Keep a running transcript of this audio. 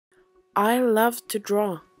I love to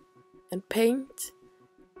draw and paint,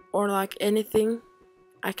 or like anything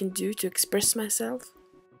I can do to express myself.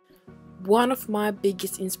 One of my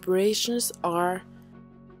biggest inspirations are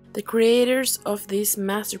the creators of these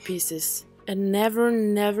masterpieces, and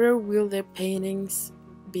never will their paintings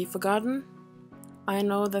be forgotten. I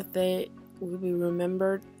know that they will be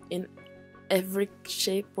remembered in every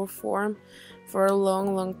shape or form for a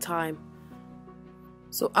long time.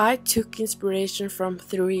 So I took inspiration from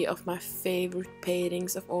 3 of my favorite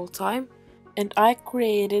paintings of all time, and I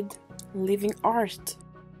created living art.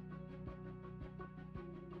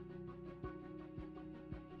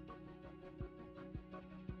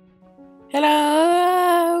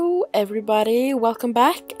 Hello everybody, welcome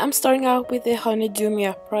back. I'm starting out with the Honey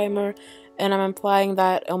primer, and I'm applying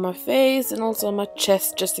that on my face and also on my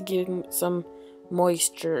chest just to give some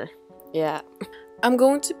moisture. Yeah. I'm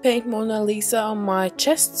going to paint Mona Lisa on my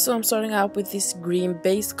chest, so I'm starting out with this green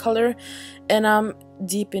base color, and I'm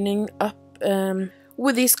deepening up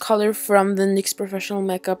with this color from the NYX Professional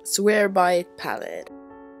Makeup Swear By It palette.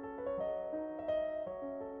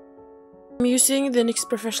 I'm using the NYX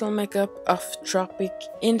Professional Makeup of Tropic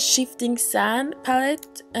in Shifting Sand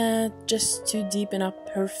palette just to deepen up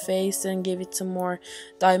her face and give it some more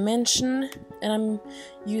dimension. And I'm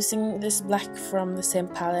using this black from the same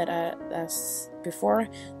palette as before,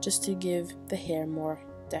 just to give the hair more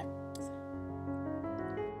depth.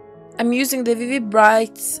 I'm using the Vivid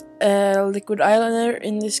Bright liquid eyeliner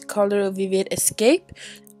in this color Vivid Escape,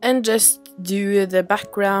 and just do the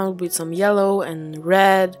background with some yellow and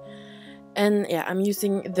red. And yeah, I'm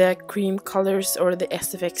using the cream colors, or the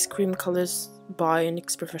SFX cream colors by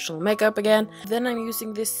NYX Professional Makeup again. Then I'm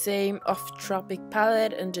using this same Off Tropic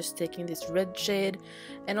palette and just taking this red shade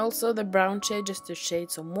and also the brown shade just to shade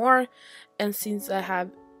some more. And since I have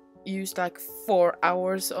used like 4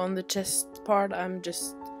 hours on the chest part, I'm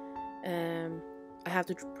just I have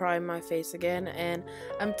to prime my face again, and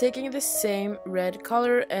I'm taking the same red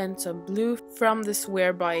color and some blue from the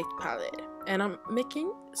Swear By It palette, and I'm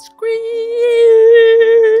making scream.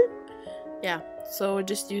 Yeah, so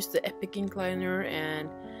just use the Epic ink liner and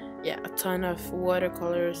yeah, a ton of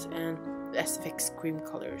watercolors and the SFX cream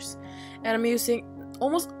colors. And I'm using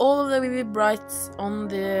almost all of the Vivid Brights on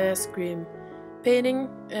the scream painting,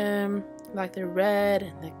 like the red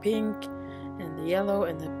and the pink and the yellow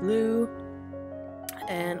and the blue,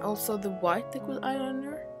 and also the white liquid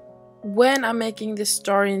eyeliner. When I'm making the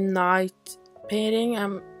Starry Night painting,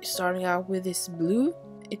 I'm starting out with this blue.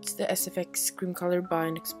 It's the SFX cream color by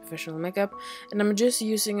NYX Professional Makeup, and I'm just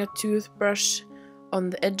using a toothbrush on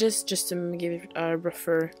the edges just to give it a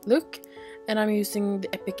rougher look. And I'm using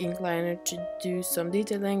the Epic ink liner to do some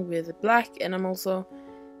detailing with the black, and I'm also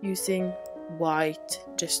using white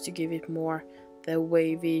just to give it more the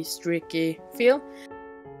wavy, streaky feel.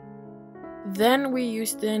 Then we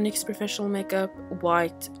use the NYX Professional Makeup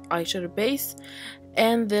white eyeshadow base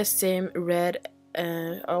and the same red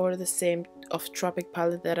or the same Off Tropic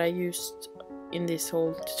palette that I used in this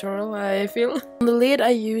whole tutorial, I feel. On the lid I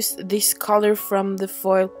used this color from the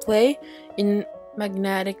Foil Play in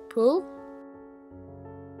Magnetic Pull.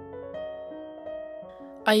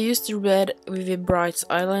 I used the red Vivid Brights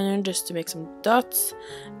eyeliner just to make some dots,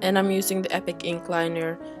 and I'm using the Epic ink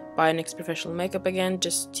liner by NYX Professional Makeup again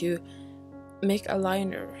just to make a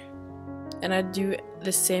liner. And I do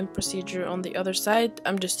the same procedure on the other side.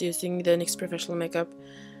 I'm just using the NYX Professional Makeup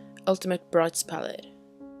Ultimate Brights palette.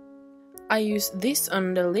 I use this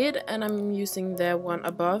on the lid, and I'm using the one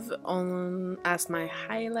above on as my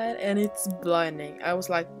highlight, and it's blinding. I was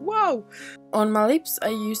like, wow! On my lips I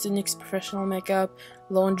use the NYX Professional Makeup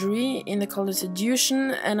Lingerie in the color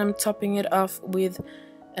Seduction, and I'm topping it off with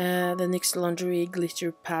the NYX Lingerie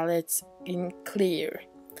Glitter palette in clear.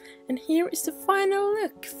 And here is the final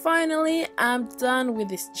look. Finally, I'm done with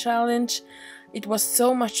this challenge. It was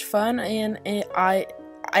so much fun, and I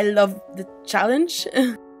love the challenge.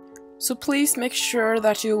 So please make sure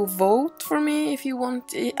that you vote for me if you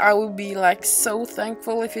want it. I would be like so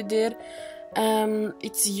thankful if you did.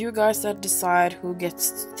 It's you guys that decide who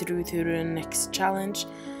gets through to the next challenge.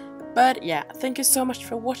 But yeah, thank you so much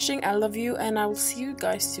for watching. I love you, and I will see you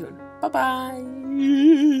guys soon. Bye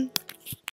bye.